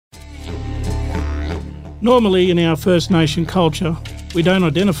Normally in our First Nation culture, we don't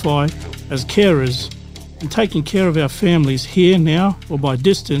identify as carers, and taking care of our families here, now, or by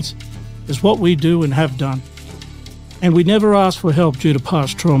distance is what we do and have done. And we never ask for help due to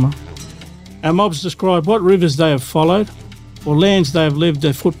past trauma. Our mobs describe what rivers they have followed or lands they have left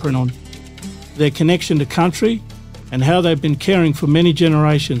their footprint on, their connection to country, and how they've been caring for many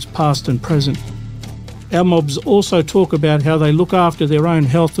generations past and present. Our mobs also talk about how they look after their own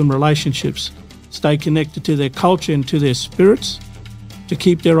health and relationships, stay connected to their culture and to their spirits, to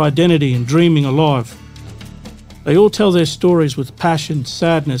keep their identity and dreaming alive. They all tell their stories with passion,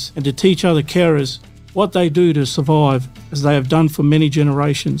 sadness, and to teach other carers what they do to survive, as they have done for many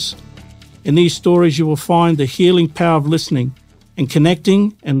generations. In these stories you will find the healing power of listening and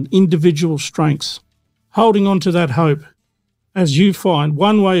connecting and individual strengths. Holding on to that hope as you find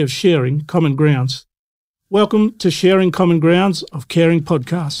one way of sharing common grounds. Welcome to Sharing Common Grounds of Caring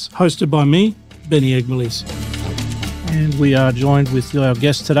Podcasts, hosted by me, Benny Egmalis. And we are joined with our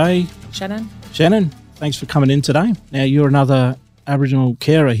guest today, Shannon. Shannon, thanks for coming in today. Now, you're another Aboriginal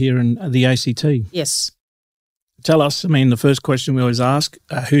carer here in the ACT. Yes. Tell us, the first question we always ask,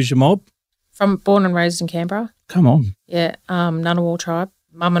 who's your mob? Born and raised in Canberra. Come on. Yeah, Ngunnawal tribe.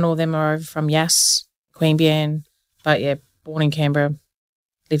 Mum and all them are over from Yass, Queanbeyan. But yeah, born in Canberra,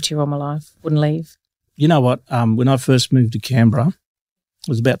 lived here all my life, wouldn't leave. You know what? When I first moved to Canberra, it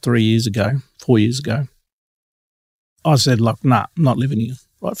was about 4 years ago, I said, look, nah, I'm not living here,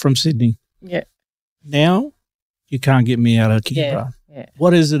 right from Sydney. Yeah. Now, you can't get me out of Canberra. Yeah.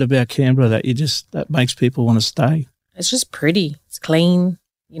 What is it about Canberra that makes people want to stay? It's just pretty. It's clean.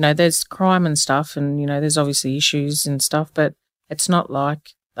 There's crime and stuff, and, there's obviously issues and stuff, but it's not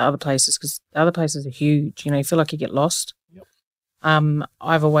like the other places, because the other places are huge. You feel like you get lost. Yep.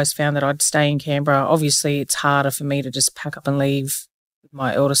 I've always found that I'd stay in Canberra. Obviously, it's harder for me to just pack up and leave with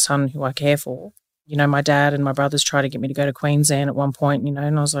my eldest son, who I care for. My dad and my brothers tried to get me to go to Queensland at one point, and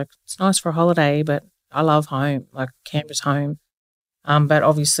I was like, it's nice for a holiday, but I love home, like Canberra's home. But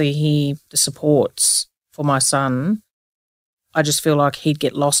obviously the supports for my son, I just feel like he'd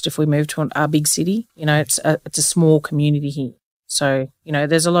get lost if we moved to a big city. It's a small community here. So,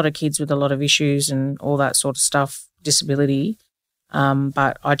 there's a lot of kids with a lot of issues and all that sort of stuff, disability.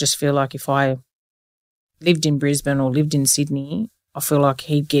 But I just feel like if I lived in Brisbane or lived in Sydney, I feel like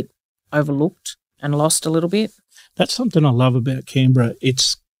he'd get overlooked and lost a little bit. That's something I love about Canberra.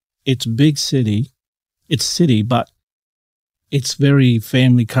 It's big city. It's city, but it's very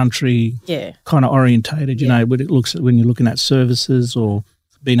family country, kind of orientated, when it looks at, when you're looking at services or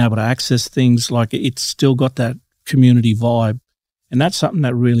being able to access things, like it's still got that community vibe. And that's something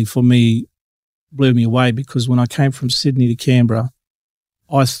that really, for me, blew me away, because when I came from Sydney to Canberra,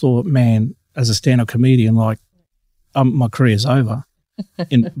 I thought, man, as a stand-up comedian, like my career's over.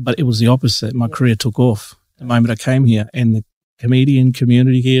 But it was the opposite. My career took off the moment I came here, and the comedian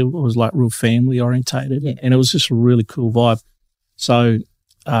community here was like real family orientated, and it was just a really cool vibe. So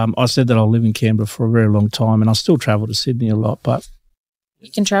I said that I'll live in Canberra for a very long time, and I still travel to Sydney a lot. But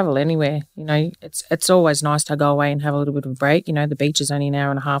you can travel anywhere. It's always nice to go away and have a little bit of a break. The beach is only an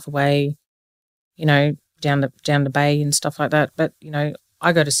hour and a half away, down the bay and stuff like that. But,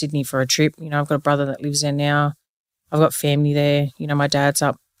 I go to Sydney for a trip. I've got a brother that lives there now. I've got family there. My dad's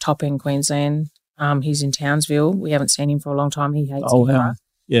up top in Queensland. He's in Townsville. We haven't seen him for a long time. He hates Canberra. Wow.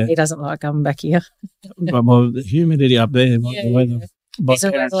 Yeah. He doesn't like coming back here. But the humidity up there, the weather. He's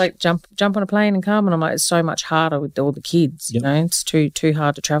always like, jump on a plane and come. And I'm like, it's so much harder with all the kids, It's too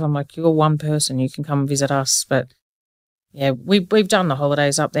hard to travel. I'm like, you're one person, you can come and visit us. But, yeah, we've done the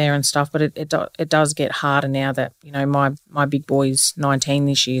holidays up there and stuff, but it does get harder now that, my big boy's 19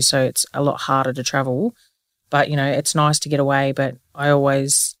 this year, so it's a lot harder to travel. But, it's nice to get away, but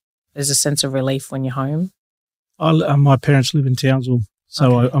there's a sense of relief when you're home. My parents live in Townsville,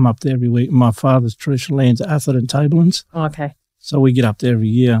 so I'm up there every week. My father's traditional land's Atherton Tablelands. Oh, okay. So we get up there every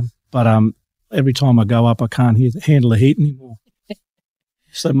year. But every time I go up, I can't handle the heat anymore.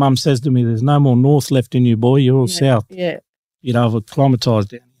 So Mum says to me, there's no more north left in you, boy. You're all south. Yeah. I've acclimatised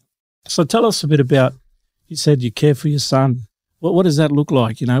down here. So tell us a bit about, you said you care for your son. What does that look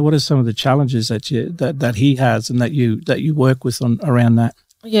like? What are some of the challenges that he has and that you work with around that?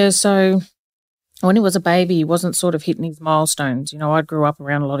 Yeah, so when he was a baby, he wasn't sort of hitting his milestones. I grew up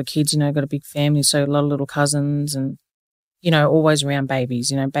around a lot of kids, got a big family, so a lot of little cousins and, always around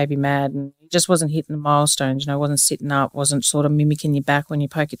babies, baby mad, and he just wasn't hitting the milestones, wasn't sitting up, wasn't sort of mimicking your back when you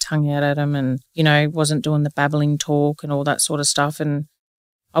poke your tongue out at him and, wasn't doing the babbling talk and all that sort of stuff. And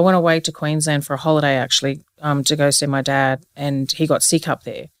I went away to Queensland for a holiday actually to go see my dad, and he got sick up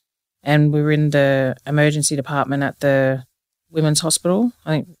there. And we were in the emergency department at the women's hospital. I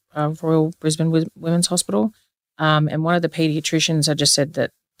think Royal Brisbane Women's Hospital. And one of the paediatricians had just said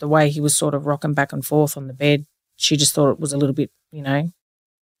that the way he was sort of rocking back and forth on the bed, she just thought it was a little bit,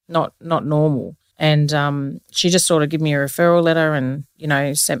 not normal. And she just sort of gave me a referral letter and,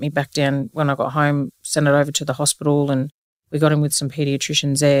 sent me back down when I got home, sent it over to the hospital, and we got him with some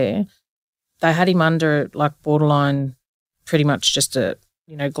paediatricians there. They had him under like borderline, pretty much just a,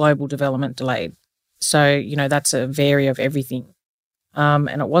 global development delayed. So, that's a vary of everything.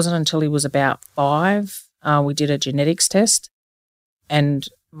 And it wasn't until he was about 5, we did a genetics test, and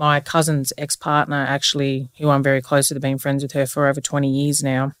my cousin's ex-partner actually, who I'm very close with, been friends with her for over 20 years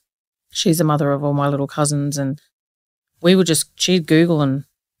now. She's the mother of all my little cousins, and she'd Google and,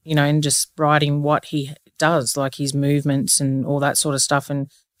 and just writing what he does, like his movements and all that sort of stuff.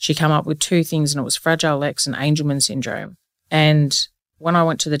 And she came up with 2 things, and it was Fragile X and Angelman syndrome. And when I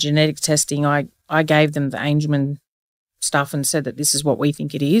went to the genetic testing, I gave them the Angelman stuff and said that this is what we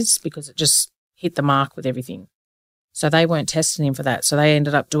think it is, because it just hit the mark with everything. So they weren't testing him for that. So they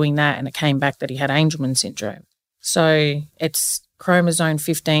ended up doing that, and it came back that he had Angelman syndrome. So it's chromosome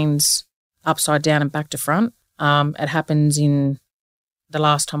 15's upside down and back to front. It happens in, the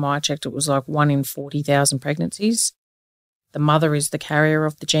last time I checked, it was like 1 in 40,000 pregnancies. The mother is the carrier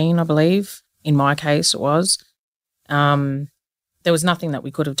of the gene, I believe. In my case, it was. There was nothing that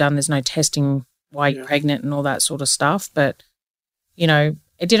we could have done. There's no testing why you're pregnant and all that sort of stuff. But,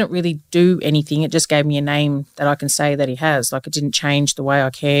 it didn't really do anything. It just gave me a name that I can say that he has. Like, it didn't change the way I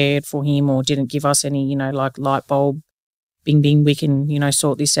cared for him, or didn't give us any, like light bulb, bing, bing, we can,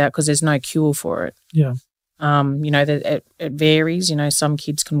 sort this out, because there's no cure for it. Yeah. It varies. Some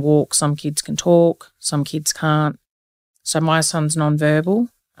kids can walk, some kids can talk, some kids can't. So my son's nonverbal,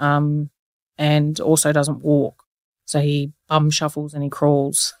 and also doesn't walk. So he bum shuffles and he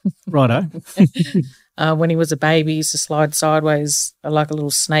crawls. Righto. When he was a baby, he used to slide sideways like a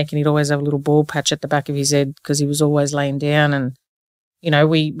little snake, and he'd always have a little bald patch at the back of his head because he was always laying down. And,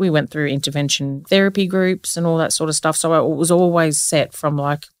 we went through intervention therapy groups and all that sort of stuff. So it was always set from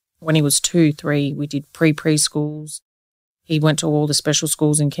like when he was 2, 3, we did preschools. He went to all the special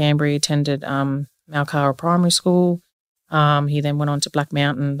schools in Canberra, attended Malcara Primary School. He then went on to Black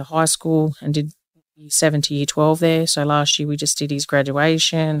Mountain, the high school, and did year 7 to year 12 there. So last year we just did his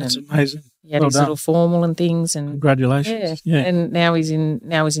graduation. That's and amazing. He had his little formal and things. And congratulations. Yeah. And now he's in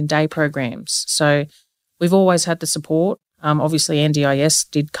day programs. So we've always had the support. Obviously NDIS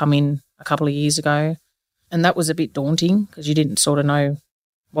did come in a couple of years ago, and that was a bit daunting because you didn't sort of know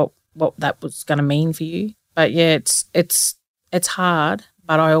what that was going to mean for you. But yeah, it's hard.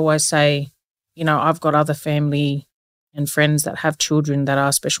 But I always say, I've got other family and friends that have children that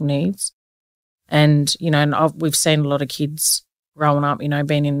are special needs. And, we've seen a lot of kids growing up,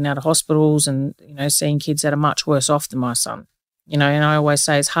 being in and out of hospitals and, seeing kids that are much worse off than my son. And I always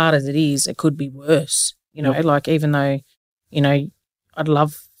say, as hard as it is, it could be worse. Like even though, I'd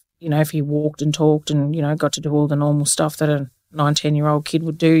love, if he walked and talked and, got to do all the normal stuff that a 19-year-old kid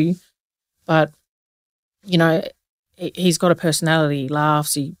would do. But, he's got a personality. He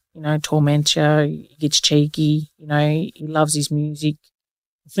laughs, he, torments you, he gets cheeky, he loves his music.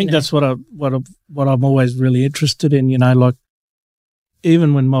 I think that's what I'm always really interested in, like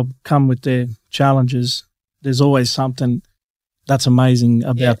even when mob come with their challenges, there's always something that's amazing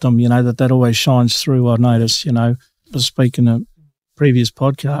about them, that always shines through. I notice, I was speaking a previous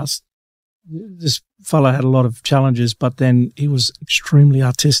podcast, this fellow had a lot of challenges, but then he was extremely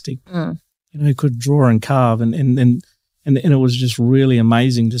artistic. He could draw and carve and it was just really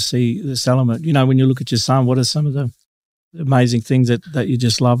amazing to see this element. When you look at your son, what are some of the amazing things that you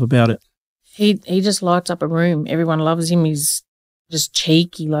just love about it? He just lights up a room. Everyone loves him. He's just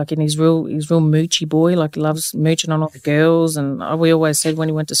cheeky, and he's real moochy boy. Like, he loves mooching on all the girls. And we always said when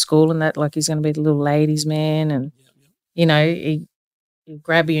he went to school and that, like, he's going to be the little ladies' man. And he'll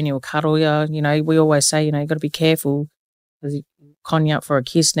grab you and he'll cuddle you. We always say, you got to be careful because he con you up for a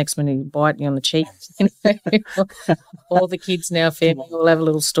kiss. Next minute he'll bite you on the cheek. All the kids now, family, will have a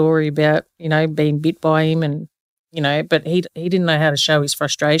little story about being bit by him and. But he didn't know how to show his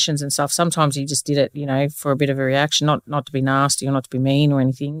frustrations and stuff. Sometimes he just did it, for a bit of a reaction, not to be nasty or not to be mean or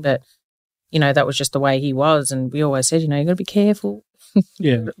anything, but, that was just the way he was. And we always said, you got to be careful.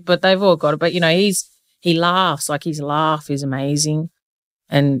 Yeah. But they've all got it. But, he laughs, like his laugh is amazing.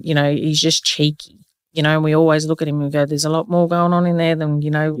 And, he's just cheeky, and we always look at him and go, there's a lot more going on in there than,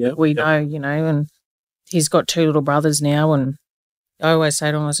 we know, and he's got 2 little brothers now. And I always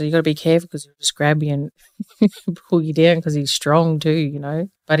say to him, you got to be careful because he'll just grab you and pull you down because he's strong too,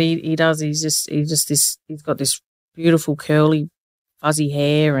 But he does. He's got this beautiful curly, fuzzy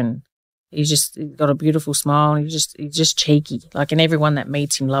hair, and He's got a beautiful smile. And he's just cheeky. Like, and everyone that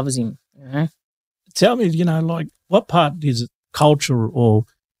meets him loves him, you know. Tell me, like what part is it culture or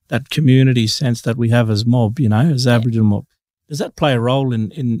that community sense that we have as mob, as Aboriginal mob? Does that play a role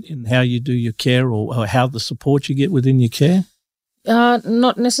in how you do your care or how the support you get within your care?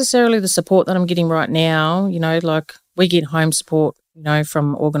 Not necessarily the support that I'm getting right now. Like we get home support,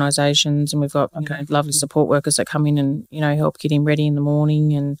 from organisations, and we've got lovely support workers that come in and, help get him ready in the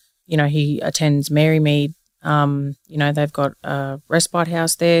morning. And, he attends Marymead. They've got a respite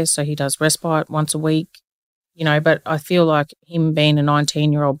house there, so he does respite once a week. But I feel like him being a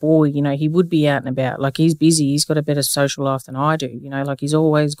 19-year-old boy, he would be out and about. Like, he's busy. He's got a better social life than I do. Like, he's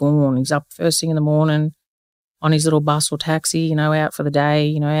always gone. He's up first thing in the morning on his little bus or taxi, out for the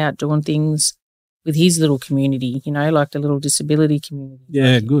day, out doing things with his little community, like the little disability community.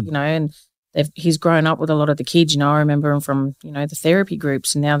 Yeah, good. And he's grown up with a lot of the kids. I remember him from, the therapy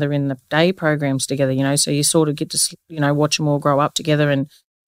groups, and now they're in the day programs together, so you sort of get to, watch them all grow up together, and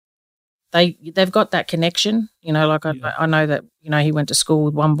they've got that connection, like I know that, he went to school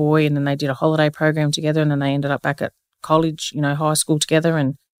with one boy, and then they did a holiday program together, and then they ended up back at college, high school together.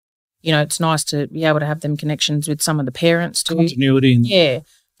 And, it's nice to be able to have them connections with some of the parents too. Continuity. Yeah.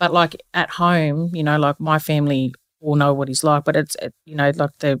 But like at home, like my family all know what he's like, but it's,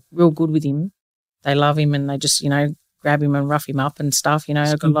 like they're real good with him. They love him, and they just, grab him and rough him up and stuff.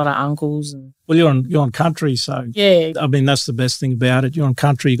 I've got a lot of uncles. And well, you're on country, so yeah. I mean, that's the best thing about it. You're on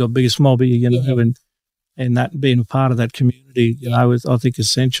country, you got biggest mobby, and that being a part of that community, is, I think,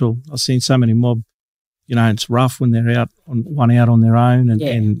 essential. I've seen so many mob, it's rough when they're out on their own,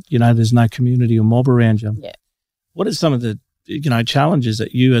 and there's no community or mob around you. Yeah. What are some of the challenges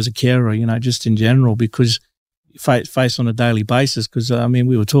that you as a carer, just in general, because you face on a daily basis? Because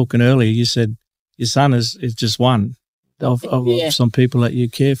we were talking earlier. You said your son is just one of some people that you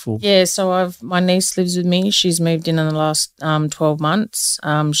care for. Yeah, so my niece lives with me. She's moved in the last 12 months.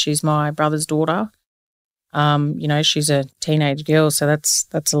 She's my brother's daughter. She's a teenage girl, so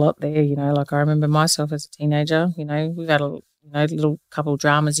that's a lot there. Like I remember myself as a teenager. We've had a little couple of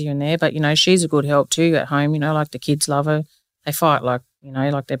dramas here and there, but she's a good help too at home. Like the kids love her. They fight like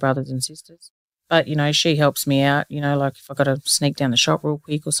they're brothers and sisters. But, she helps me out, like if I got to sneak down the shop real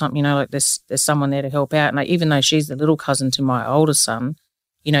quick or something, like there's someone there to help out. And even though she's the little cousin to my older son,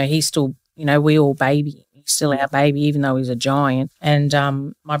 he's still, we all baby. He's still our baby, even though he's a giant. And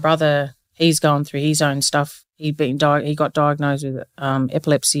my brother, he's going through his own stuff. He got diagnosed with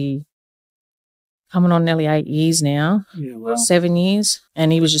epilepsy coming on nearly 8 years now, 7 years.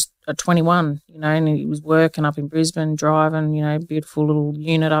 And he was just 21, and he was working up in Brisbane, driving, beautiful little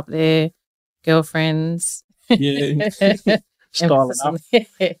unit up there. Girlfriends, styling up,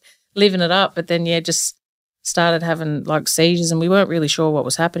 living it up. But then, just started having like seizures, and we weren't really sure what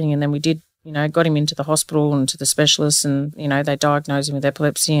was happening. And then we did, got him into the hospital and to the specialists, and they diagnosed him with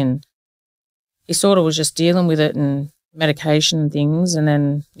epilepsy, and he sort of was just dealing with it and medication and things. And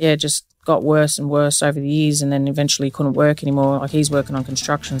then, just got worse and worse over the years, and then eventually couldn't work anymore. Like, he's working on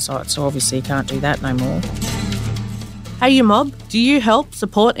construction sites, so obviously he can't do that no more. Hey, you mob, do you help,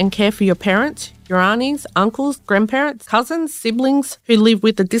 support and care for your parents, your aunties, uncles, grandparents, cousins, siblings who live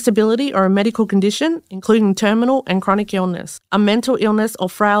with a disability or a medical condition, including terminal and chronic illness, a mental illness or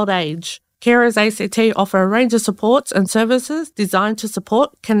frail age? Carers ACT offer a range of supports and services designed to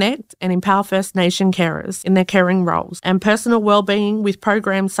support, connect and empower First Nation carers in their caring roles and personal wellbeing with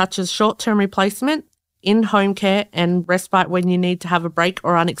programs such as short-term replacement, in-home care and respite when you need to have a break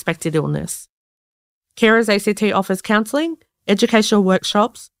or unexpected illness. Carers ACT offers counselling, educational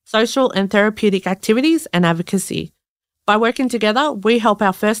workshops, social and therapeutic activities and advocacy. By working together, we help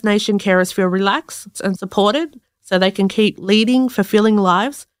our First Nation carers feel relaxed and supported so they can keep leading fulfilling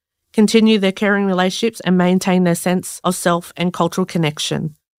lives, continue their caring relationships and maintain their sense of self and cultural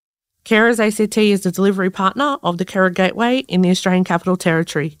connection. Carers ACT is the delivery partner of the Carer Gateway in the Australian Capital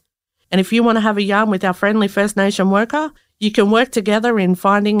Territory. And if you want to have a yarn with our friendly First Nation worker, you can work together in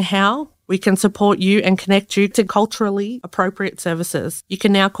finding how we can support you and connect you to culturally appropriate services. You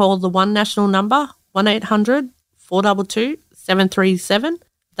can now call the One National number, 1800 422 737.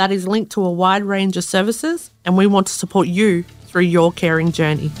 That is linked to a wide range of services, and we want to support you through your caring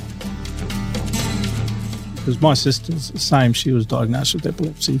journey. Because my sister's the same. She was diagnosed with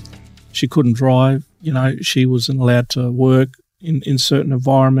epilepsy. She couldn't drive. She wasn't allowed to work in certain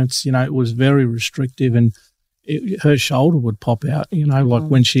environments. It was very restrictive, and her shoulder would pop out, like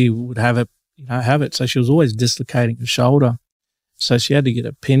when she would have it. So she was always dislocating her shoulder. So she had to get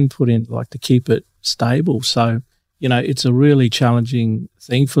a pin put in, like, to keep it stable. So, it's a really challenging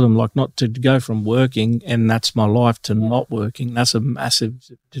thing for them, like not to go from working and that's my life to not working. That's a massive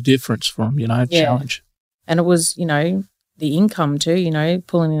difference for them, challenge. And it was, the income too,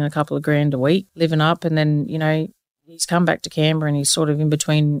 pulling in a couple of grand a week, living up. And then, he's come back to Canberra and he's sort of in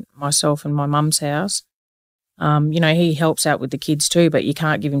between myself and my mum's house. He helps out with the kids too, but you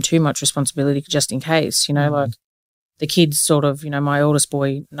can't give him too much responsibility just in case, like the kids sort of, my oldest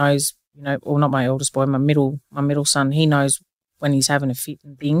boy knows, or not my oldest boy, my middle son, he knows when he's having a fit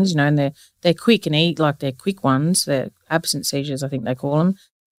and things, and they're quick and eat, like they're quick ones, they're absent seizures, I think they call them.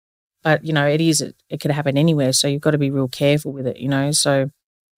 But, it could happen anywhere, so you've got to be real careful with it, so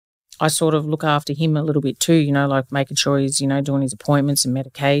I sort of look after him a little bit too, like making sure he's, doing his appointments and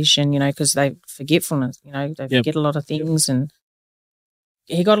medication, because they forgetfulness, they forget a lot of things. And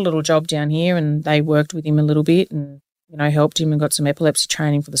he got a little job down here and they worked with him a little bit and, helped him and got some epilepsy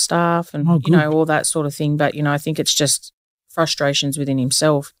training for the staff and, all that sort of thing. But, I think it's just frustrations within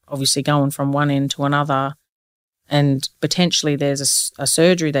himself, obviously going from one end to another. And potentially there's a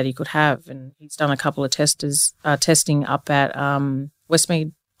surgery that he could have. And he's done a couple of testing up at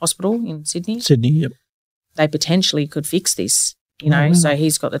Westmead Hospital in Sydney. Yep. They potentially could fix this, so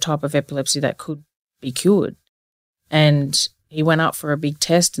he's got the type of epilepsy that could be cured. And he went up for a big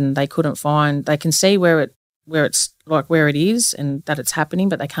test and they couldn't find, they can see where it is and that it's happening,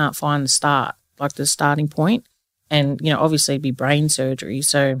 but they can't find the starting point. And, obviously it'd be brain surgery.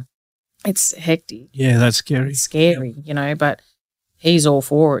 So it's hectic. Yeah, that's scary. It's scary, but he's all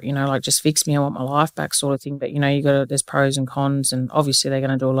for it, just fix me, I want my life back sort of thing. But, there's pros and cons and obviously they're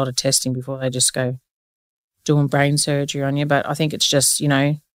going to do a lot of testing before they just go doing brain surgery on you. But I think it's just,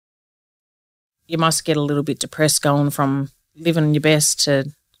 you must get a little bit depressed going from living your best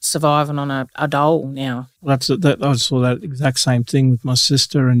to surviving on a dole now. I saw that exact same thing with my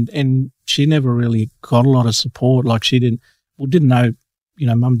sister and she never really got a lot of support. Like she didn't know,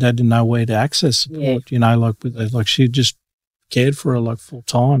 mum and dad didn't know where to access support, she just cared for her like full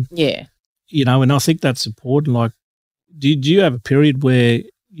time. Yeah. And I think that's important. Like, did you have a period where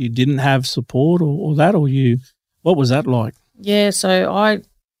you didn't have support or that, or what was that like? Yeah. So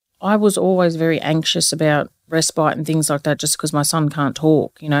I was always very anxious about respite and things like that just because my son can't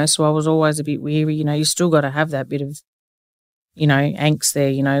talk, so I was always a bit weary, you still got to have that bit of, angst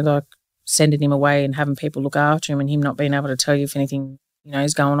there, like sending him away and having people look after him and him not being able to tell you if anything,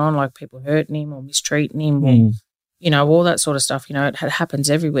 is going on, like people hurting him or mistreating him or, all that sort of stuff, it happens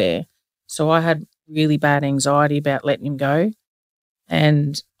everywhere. So I had really bad anxiety about letting him go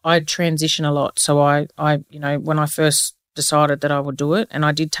and I'd transition a lot. So I when I first decided that I would do it, and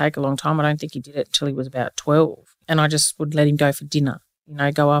I did take a long time. I don't think he did it until he was about 12. And I just would let him go for dinner,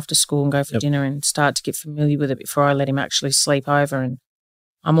 go after school and go for dinner and start to get familiar with it before I let him actually sleep over. And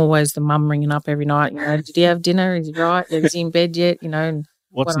I'm always the mum ringing up every night, did he have dinner? Is he right? Is he in bed yet? And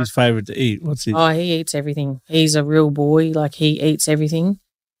what's his favourite to eat? Oh, he eats everything. He's a real boy. Like he eats everything.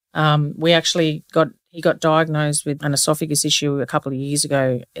 He got diagnosed with an esophagus issue a couple of years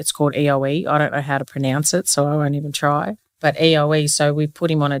ago. It's called EOE. I don't know how to pronounce it, so I won't even try. But EOE, so we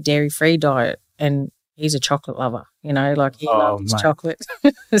put him on a dairy-free diet and he's a chocolate lover, he loves chocolate.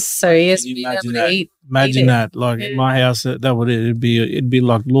 So he has to be able to eat. Imagine that, like in my house, it'd be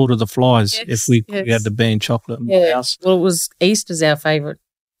like Lord of the Flies if we had to ban chocolate in my house. Well, Easter's our favourite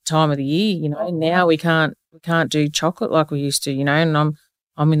time of the year, Now we can't do chocolate like we used to, and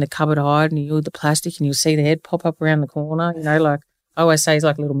I'm in the cupboard hiding, and you'll the plastic and you'll see the head pop up around the corner, like I always say he's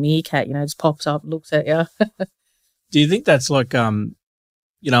like a little meerkat, just pops up, looks at you. Do you think that's like, a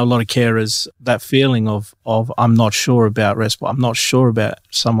lot of carers, that feeling of I'm not sure about respite, I'm not sure about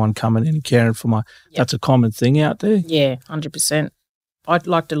someone coming in and caring for that's a common thing out there? Yeah, 100%. I'd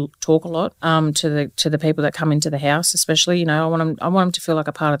like to talk a lot to the people that come into the house, especially, I want them to feel like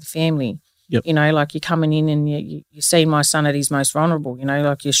a part of the family. Yep. Like you're coming in and you see my son at his most vulnerable,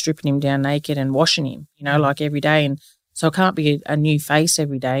 like you're stripping him down naked and washing him, like every day. And so it can't be a new face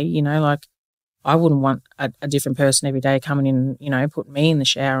every day, like I wouldn't want a different person every day coming in, putting me in the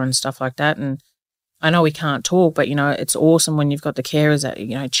shower and stuff like that. And I know we can't talk, but, it's awesome when you've got the carers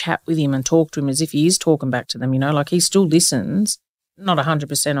that, chat with him and talk to him as if he is talking back to them, like he still listens, not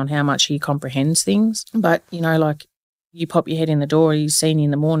 100% on how much he comprehends things, but, like you pop your head in the door, he's seen you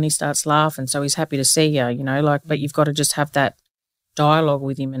in the morning, he starts laughing, so he's happy to see you, but you've got to just have that dialogue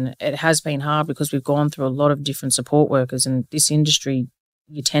with him. And it has been hard because we've gone through a lot of different support workers, and this industry,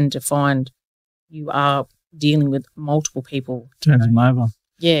 you tend to find you are dealing with multiple people. Turns them over.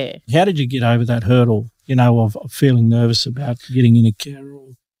 Yeah. How did you get over that hurdle, of feeling nervous about getting in a care or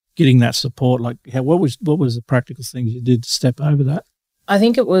getting that support? Like, what was the practical things you did to step over that? I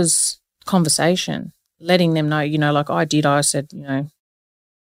think it was conversation. letting them know, like I said,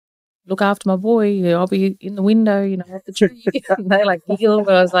 look after my boy. I'll be in the window, at the tree. And they like giggle,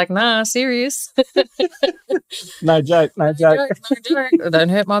 but I was like, nah, serious. No joke. No joke. Don't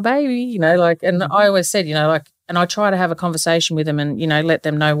hurt my baby, and I always said, and I try to have a conversation with him and, let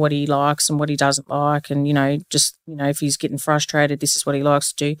them know what he likes and what he doesn't like. And, just, if he's getting frustrated, this is what he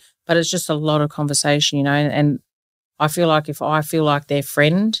likes to do. But it's just a lot of conversation, and I feel like if I feel like their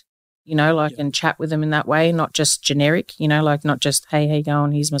friend, and chat with them in that way, not just generic, not just, hey, how you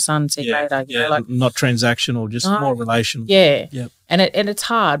going? Here's my son, see you later. Not transactional, just more relational. Yeah. And it's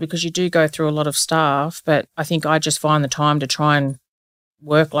hard because you do go through a lot of stuff, but I think I just find the time to try and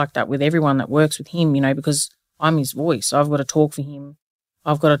work like that with everyone that works with him, because I'm his voice. I've got to talk for him.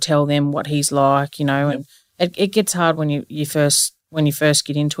 I've got to tell them what he's like, and it gets hard when you first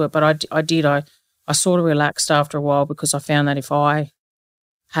get into it. But I sort of relaxed after a while because I found that if I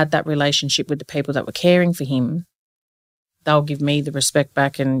had that relationship with the people that were caring for him, they'll give me the respect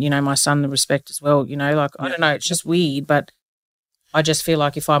back and, my son the respect as well, I don't know, it's just weird, but I just feel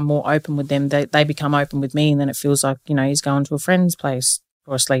like if I'm more open with them, they become open with me, and then it feels like, he's going to a friend's place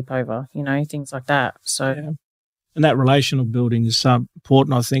for a sleepover, things like that. So, and that relational building is so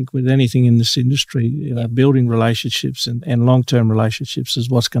important, I think, with anything in this industry. Building relationships and long-term relationships is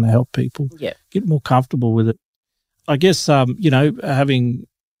what's going to help people get more comfortable with it. I guess, having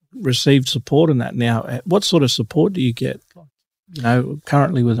received support in that now, what sort of support do you get,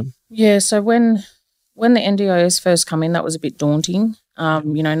 currently with them? Yeah, so when the NDIS first come in, that was a bit daunting,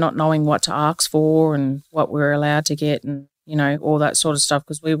 not knowing what to ask for and what we're allowed to get and, all that sort of stuff,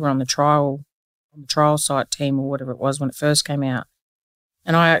 because we were on the trial site team or whatever it was when it first came out.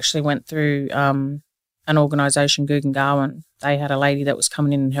 And I actually went through an organisation, Guggengarwen. They had a lady that was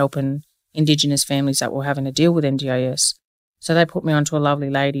coming in and helping Indigenous families that were having to deal with NDIS. So they put me onto a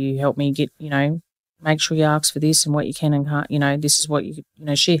lovely lady who helped me get, make sure you ask for this and what you can and can't, this is what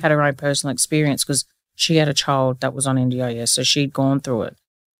she had her own personal experience because she had a child that was on NDIS, so she'd gone through it.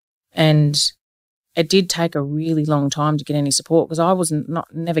 And it did take a really long time to get any support because I was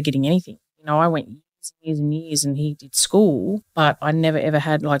never getting anything. I went years and years and he did school, but I never ever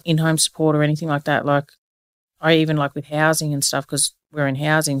had like in-home support or anything like that. Like I even like with housing and stuff because we're in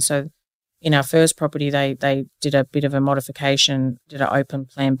housing. So in our first property, they did a bit of a modification, did an open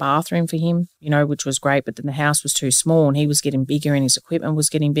plan bathroom for him, which was great. But then the house was too small and he was getting bigger and his equipment was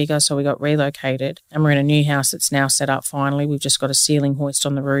getting bigger. So we got relocated and we're in a new house that's now set up finally. We've just got a ceiling hoist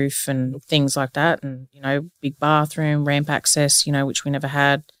on the roof and things like that. And, big bathroom, ramp access, which we never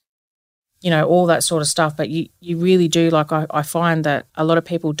had, all that sort of stuff. But you really do, like I find that a lot of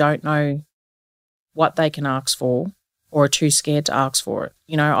people don't know what they can ask for or are too scared to ask for it.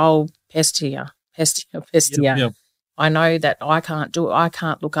 Pestia. Yep. I know that I can't do it. I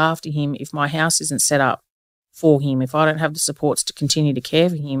can't look after him if my house isn't set up for him. If I don't have the supports to continue to care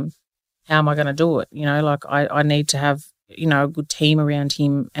for him, how am I going to do it? I need to have, a good team around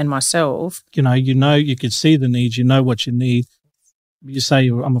him and myself. You could see the needs, what you need. You say,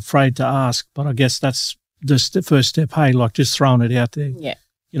 I'm afraid to ask, but I guess that's just the first step, hey, like just throwing it out there. Yeah.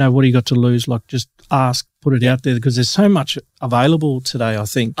 What do you got to lose? Like just ask, put it out there because there's so much available today, I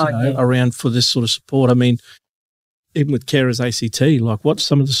think, around for this sort of support. I mean, even with Carers ACT, like what's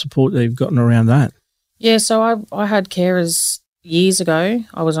some of the support that you've gotten around that? Yeah, so I had Carers years ago.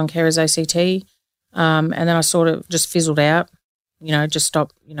 I was on Carers ACT and then I sort of just fizzled out, just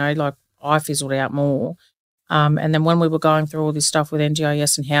stopped, like I fizzled out more. And then when we were going through all this stuff with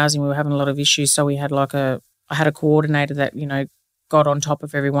NDIS and housing, we were having a lot of issues. So we had I had a coordinator that, got on top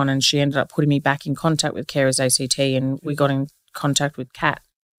of everyone and she ended up putting me back in contact with Carers ACT and we got in contact with Kat.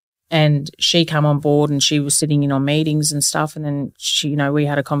 And she came on board and she was sitting in on meetings and stuff. And then she, we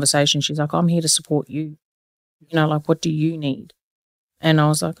had a conversation. She's like, I'm here to support you. What do you need? And I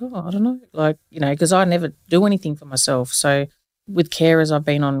was like, I don't know. Because I never do anything for myself. So with carers, I've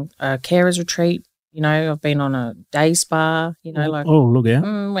been on a carers retreat. I've been on a day spa, Oh, look out.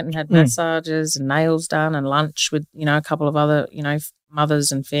 Went and had massages and nails done and lunch with, a couple of other, mothers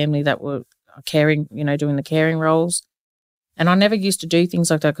and family that were caring, doing the caring roles. And I never used to do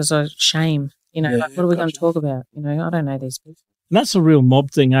things like that because I shame, what are we going to talk about? I don't know these people. And that's a real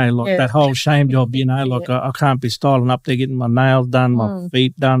mob thing, eh? Like that whole shame job, I can't be styling up there, getting my nails done, my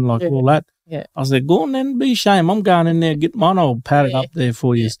feet done, all that. Yeah. I was like, go on then, be shame. I'm going in there, get mine all padded up there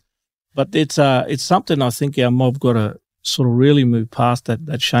for you. But it's something I think our mob got to sort of really move past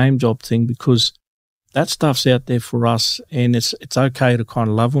that shame job thing because that stuff's out there for us and it's okay to kind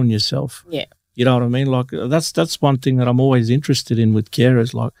of love on yourself. Yeah. You know what I mean? Like that's one thing that I'm always interested in with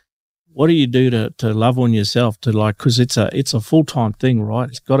carers. Like what do you do to love on yourself, to like, because it's a full-time thing, right?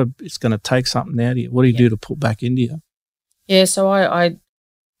 It's going to take something out of you. What do you do to put back into you? Yeah, so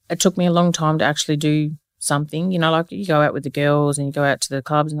it took me a long time to actually do something, like you go out with the girls and you go out to the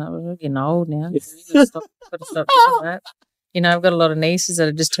clubs and we're getting old now. You've got to stop doing that. I've got a lot of nieces that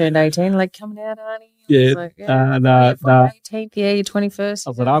have just turned 18, like, coming out, honey. Yeah, like, no. 18th, yeah, your 21st.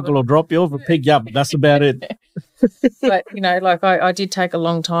 I said, uncle will drop you off and pick you up. That's about it. But, like I did take a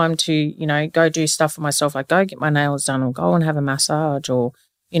long time to, go do stuff for myself, like go get my nails done or go and have a massage or,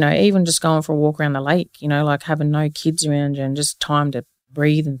 even just going for a walk around the lake, like having no kids around you and just time to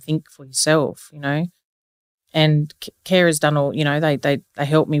breathe and think for yourself, And care has done all, they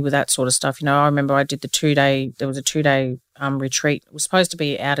helped me with that sort of stuff. I remember I did there was a 2-day retreat. It was supposed to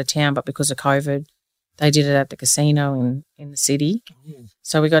be out of town, but because of COVID, they did it at the casino in the city.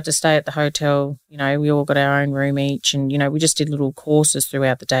 So we got to stay at the hotel. We all got our own room each and, we just did little courses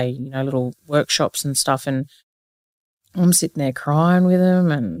throughout the day, little workshops and stuff. And I'm sitting there crying with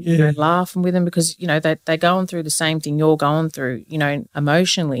them and laughing with them because, they're going through the same thing you're going through,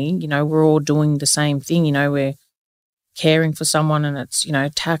 emotionally, we're all doing the same thing, we're caring for someone and it's,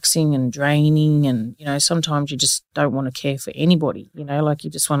 taxing and draining and, sometimes you just don't want to care for anybody, like you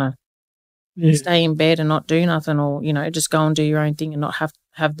just want to stay in bed and not do nothing or, just go and do your own thing and not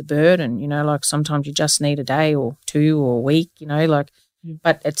have the burden, like sometimes you just need a day or two or a week,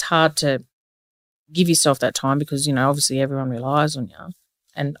 but it's hard to give yourself that time because, obviously everyone relies on you.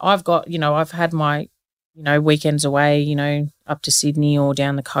 And I've got, I've had my, weekends away, up to Sydney or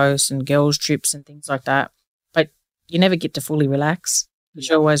down the coast and girls' trips and things like that. But you never get to fully relax because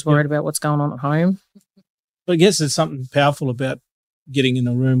you're always worried about what's going on at home. But I guess there's something powerful about getting in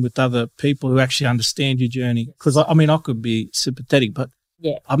a room with other people who actually understand your journey. Because, I could be sympathetic, but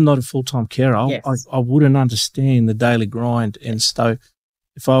I'm not a full-time carer. Yes. I wouldn't understand the daily grind. And so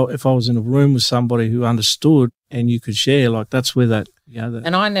if I was in a room with somebody who understood and you could share, like that's where that,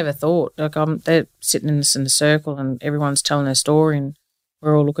 And I never thought, like they're sitting in a circle and everyone's telling their story and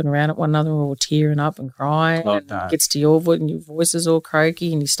we're all looking around at one another, we're all tearing up and crying. Oh, and it gets to your voice and your voice is all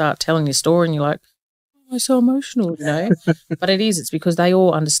croaky and you start telling your story and you're like, oh, I'm so emotional, But it's because they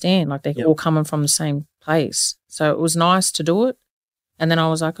all understand, like they're all coming from the same place. So it was nice to do it. And then I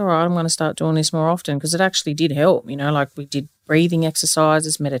was like, all right, I'm going to start doing this more often because it actually did help, like we did breathing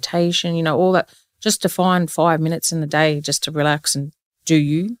exercises, meditation, all that, just to find 5 minutes in the day just to relax and do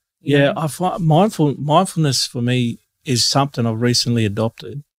you. Yeah, I find mindfulness for me is something I've recently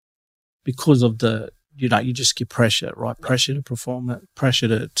adopted because of the, you just get pressure, right? Pressure to perform it,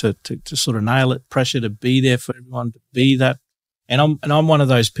 pressure to sort of nail it, pressure to be there for everyone, to be that. And I'm one of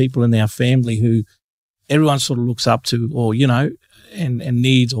those people in our family who everyone sort of looks up to or, and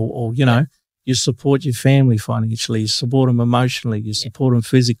needs or you support your family financially, you support them emotionally, you support them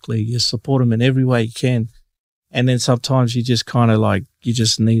physically, you support them in every way you can. And then sometimes you just kind of like, you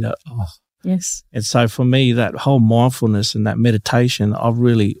just need Yes. And so for me, that whole mindfulness and that meditation, I've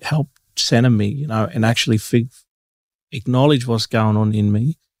really helped center me, and actually acknowledge what's going on in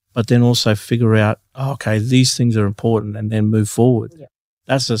me, but then also figure out, okay, these things are important and then move forward. Yeah.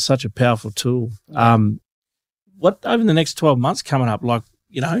 That's such a powerful tool. Yeah. What over the next 12 months coming up, like,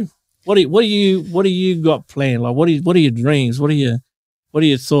 what do you got planned? Like, what are your dreams? What are your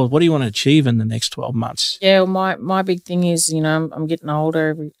thoughts? What do you want to achieve in the next 12 months? Yeah, well, my big thing is, I'm getting older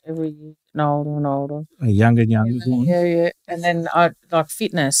every year, older and older. Younger and younger. Yeah. And then I like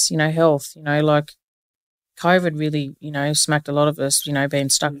fitness, health, like COVID really, smacked a lot of us, being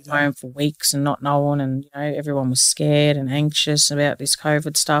stuck at home for weeks and not knowing and, everyone was scared and anxious about this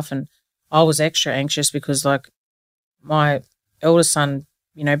COVID stuff. And I was extra anxious because like my eldest son,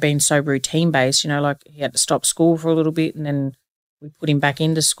 being so routine-based, like he had to stop school for a little bit and then we put him back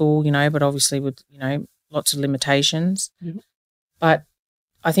into school, but obviously with, lots of limitations. Yeah. But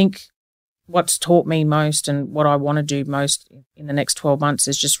I think what's taught me most and what I want to do most in the next 12 months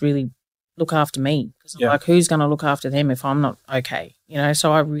is just really look after me. Because I'm like, who's going to look after them if I'm not okay?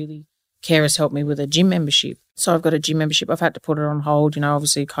 So I really, Care has helped me with a gym membership. So I've got a gym membership. I've had to put it on hold,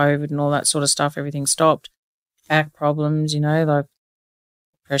 obviously COVID and all that sort of stuff, everything stopped. Back problems, like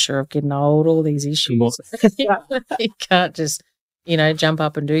pressure of getting old, all these issues. You can't just, jump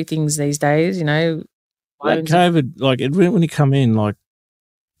up and do things these days, Like COVID, like when you come in, like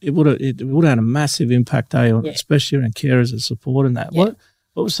it would have had a massive impact, on especially around carers and support and that. Yeah.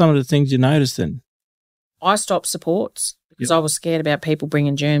 What were some of the things you noticed then? I stopped supports because I was scared about people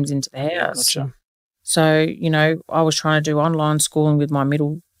bringing germs into the house. Gotcha. So, I was trying to do online schooling with my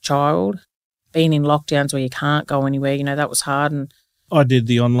middle child, being in lockdowns where you can't go anywhere, that was hard. And I did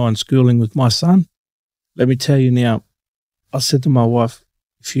the online schooling with my son. Let me tell you now, I said to my wife,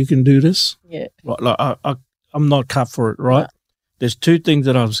 if you can do this, Yeah. right, like I'm not cut for it, right? No. There's two things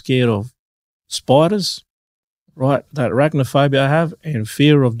that I'm scared of. Spiders, right, that arachnophobia I have, and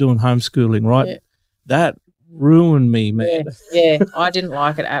fear of doing homeschooling, right? Yeah. That ruined me, man. Yeah. I didn't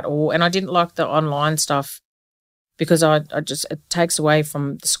like it at all. And I didn't like the online stuff because I just, it takes away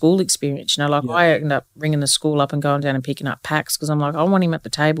from the school experience. You know, like I end up ringing the school up and going down and picking up packs because I'm like, I want him at the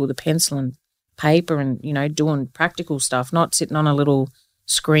table with a pencil and paper and, you know, doing practical stuff, not sitting on a little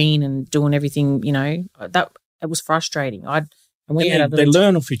screen and doing everything, you know. That it was frustrating. They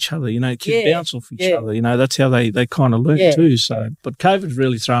learn off each other, you know, kids bounce off each other, you know, that's how they kind of learn too. So, but COVID's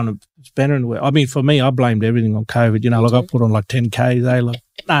really thrown a spanner in the works. I mean, for me, I blamed everything on COVID, you know, like I put on like 10Ks,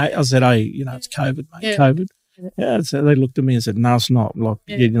 no, I said, hey, you know, it's COVID, mate, COVID. Yeah, so they looked at me and said, no, it's not. Like,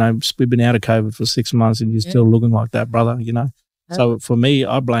 you know, we've been out of COVID for 6 months and you're still looking like that, brother, you know. So for me,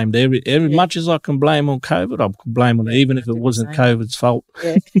 I blamed every much as I can blame on COVID, I can blame on it, even if it wasn't COVID's fault.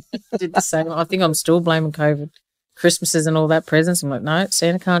 Yeah, I did the same. I think I'm still blaming COVID. Christmases and all that presents. I'm like, no,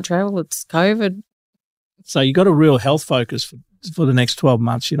 Santa can't travel. It's COVID. So you got a real health focus for the next 12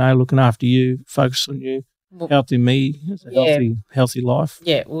 months, you know, looking after you, focus on you, helping me, healthy life.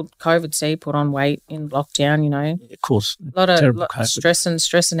 Yeah, well, COVID put on weight in lockdown, you know. Yeah, of course. A lot of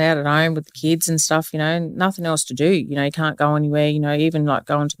stressing out at home with the kids and stuff, you know, nothing else to do. You know, you can't go anywhere, you know, even like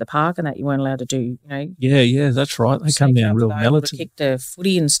going to the park and that you weren't allowed to do, you know. Yeah, that's right. They come down real militant. Kick the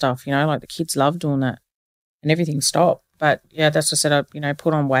footy and stuff, you know, like the kids love doing that. And everything stopped. But, yeah, that's what I said, I, you know,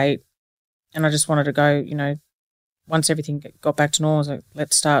 put on weight and I just wanted to go, you know, once everything got back to normal, I was like,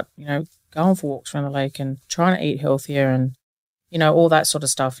 let's start, you know, going for walks around the lake and trying to eat healthier and, you know, all that sort of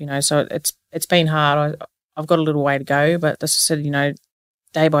stuff, you know. So it's been hard. I've got a little way to go, but that's what I said, you know,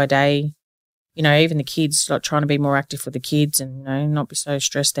 day by day, you know, even the kids, like trying to be more active with the kids and, you know, not be so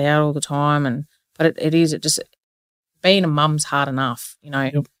stressed out all the time. But being a mum's hard enough, you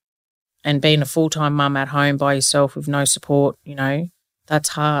know. Yep. And being a full-time mum at home by yourself with no support, you know, that's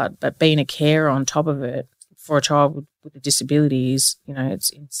hard. But being a carer on top of it for a child with a disability is, you know,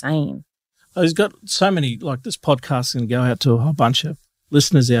 it's insane. He's got so many, like this podcast can go out to a whole bunch of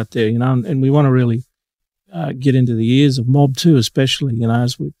listeners out there, you know, and we want to really get into the ears of Mob too, especially, you know,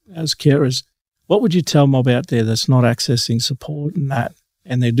 as carers. What would you tell Mob out there that's not accessing support and that,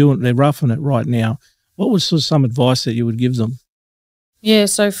 and they're roughing it right now? What was some advice that you would give them? Yeah,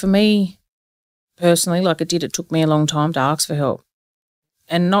 so for me personally, like it took me a long time to ask for help.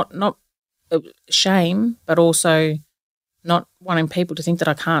 And not shame, but also not wanting people to think that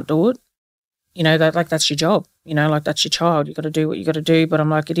I can't do it. You know, that like that's your job, you know, like that's your child. You got to do what you got to do. But I'm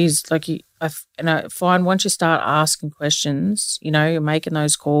like, it is like I find once you start asking questions, you know, you're making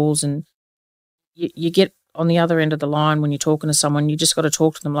those calls and you get on the other end of the line when you're talking to someone, you just got to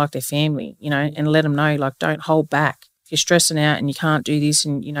talk to them like their family, you know, and let them know, like, don't hold back. You're stressing out and you can't do this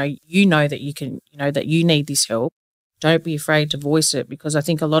and, you know that you can, you know, that you need this help, don't be afraid to voice it because I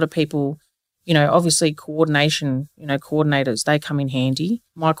think a lot of people, you know, obviously coordination, you know, coordinators, they come in handy.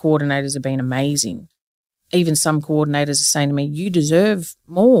 My coordinators have been amazing. Even some coordinators are saying to me, you deserve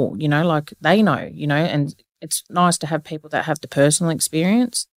more, you know, like they know, you know, and it's nice to have people that have the personal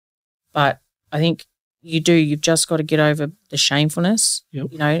experience. But I think you've just got to get over the shamefulness. Yep.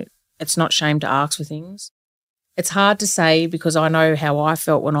 You know, it's not shame to ask for things. It's hard to say because I know how I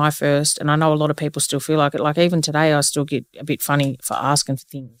felt when I first, and I know a lot of people still feel like it. Like even today, I still get a bit funny for asking for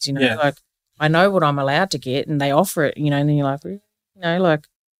things, you know, like I know what I'm allowed to get and they offer it, you know, and then you're like, you know, like,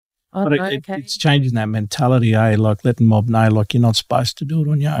 oh, no, okay. It's changing that mentality, like letting Mob know, like you're not supposed to do it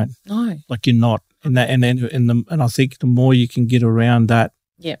on your own. No. Like you're not. And I think the more you can get around that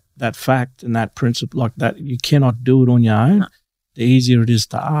fact and that principle, like that you cannot do it on your own. No. The easier it is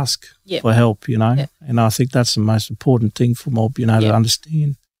to ask for help, you know. And I think that's the most important thing for Mob, you know, to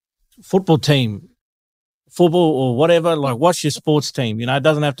understand. Football team, football or whatever, like what's your sports team? You know, it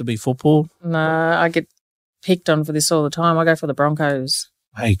doesn't have to be football. No, I get picked on for this all the time. I go for the Broncos.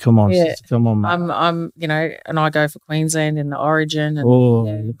 Hey, come on, sister, come on, mate. I'm, you know, and I go for Queensland in the Origin.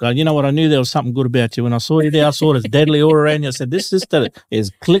 And, God, you know what? I knew there was something good about you when I saw you there. I saw this deadly aura around you. I said, this sister is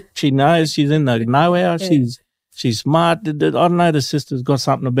clicked. She knows she's in the know-how. She's smart. I don't know. The sister's got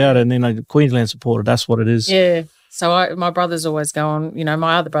something about her. And then a Queensland supporter. That's what it is. Yeah. So my brother's always going, you know,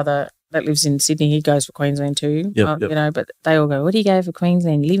 my other brother that lives in Sydney, he goes for Queensland too. Yep. You know, but they all go, what do you go for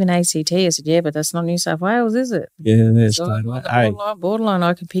Queensland? You live in ACT? I said, yeah, but that's not New South Wales, is it? Yeah, that's so borderline,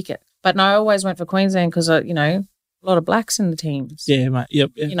 I can pick it. But no, I always went for Queensland because, you know, a lot of blacks in the teams. Yeah, mate.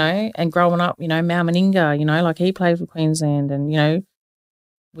 Yep. You know, and growing up, you know, Mal Meninga, you know, like he played for Queensland and, you know,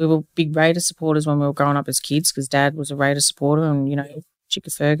 we were big Raiders supporters when we were growing up as kids because Dad was a Raiders supporter and, you know,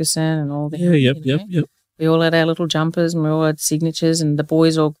 Chicka Ferguson and all that. Yeah, yep. We all had our little jumpers and we all had signatures, and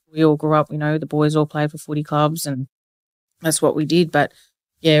we all grew up, the boys all played for footy clubs, and that's what we did. But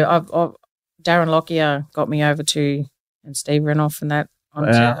yeah, Darren Lockyer got me over to, and Steve Renoff and that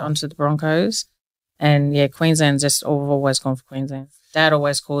onto the Broncos. And yeah, Queensland's I've always gone for Queensland. Dad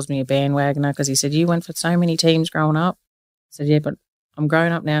always calls me a bandwagoner because he said, you went for so many teams growing up. I said, yeah, but I'm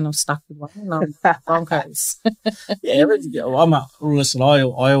grown up now and I'm stuck with one, and I'm Broncos. Yeah, listen, I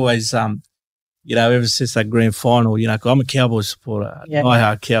always, ever since that grand final, 'cause I'm a Cowboys supporter,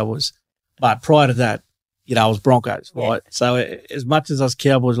 diehard Cowboys. But prior to that, I was Broncos, right? So as much as us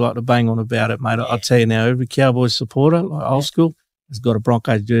Cowboys like to bang on about it, mate, I'll tell you now, every Cowboys supporter, like old school, has got a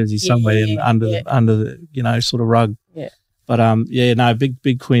Broncos jersey somewhere under the, sort of rug. Yeah. But,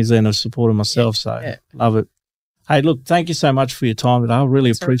 big Queenslander supporter myself, so love it. Hey, look, thank you so much for your time today. I really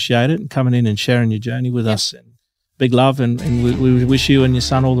appreciate it and coming in and sharing your journey with us. And big love, and we wish you and your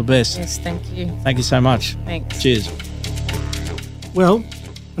son all the best. Yes, thank you. Thank you so much. Thanks. Cheers. Well,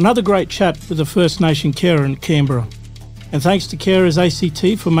 another great chat with a First Nation carer in Canberra. And thanks to Carers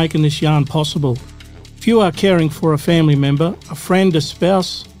ACT for making this yarn possible. If you are caring for a family member, a friend, a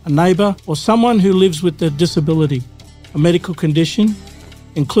spouse, a neighbour, or someone who lives with a disability, a medical condition,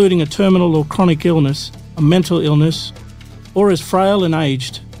 including a terminal or chronic illness, a mental illness, or is frail and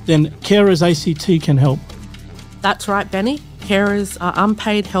aged, then Carers ACT can help. That's right, Benny. Carers are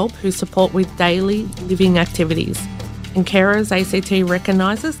unpaid help who support with daily living activities. And Carers ACT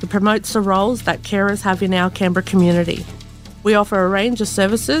recognises and promotes the roles that carers have in our Canberra community. We offer a range of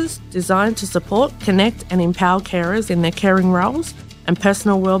services designed to support, connect and empower carers in their caring roles and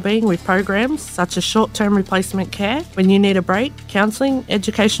personal wellbeing with programs such as short-term replacement care when you need a break, counselling,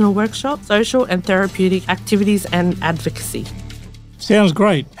 educational workshops, social and therapeutic activities and advocacy. Sounds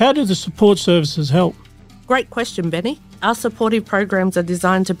great. How do the support services help? Great question, Benny. Our supportive programs are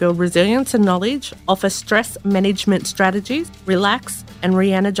designed to build resilience and knowledge, offer stress management strategies, relax and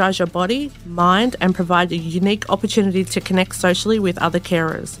re-energise your body, mind and provide a unique opportunity to connect socially with other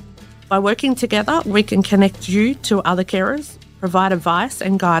carers. By working together, we can connect you to other carers, provide advice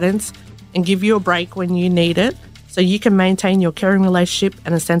and guidance and give you a break when you need it so you can maintain your caring relationship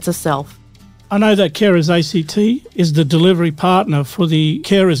and a sense of self. I know that Carers ACT is the delivery partner for the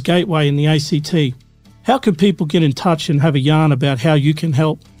Carers Gateway in the ACT. How can people get in touch and have a yarn about how you can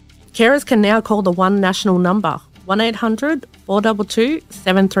help? Carers can now call the One national number, 1800 422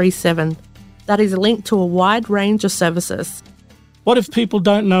 737. That is linked to a wide range of services. What if people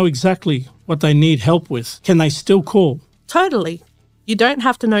don't know exactly what they need help with? Can they still call? Totally. You don't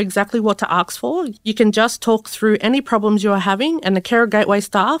have to know exactly what to ask for. You can just talk through any problems you are having and the Carer Gateway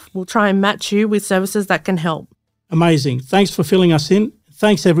staff will try and match you with services that can help. Amazing. Thanks for filling us in.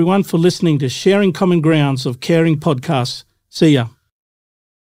 Thanks everyone for listening to Sharing Common Grounds of Caring Podcasts. See ya.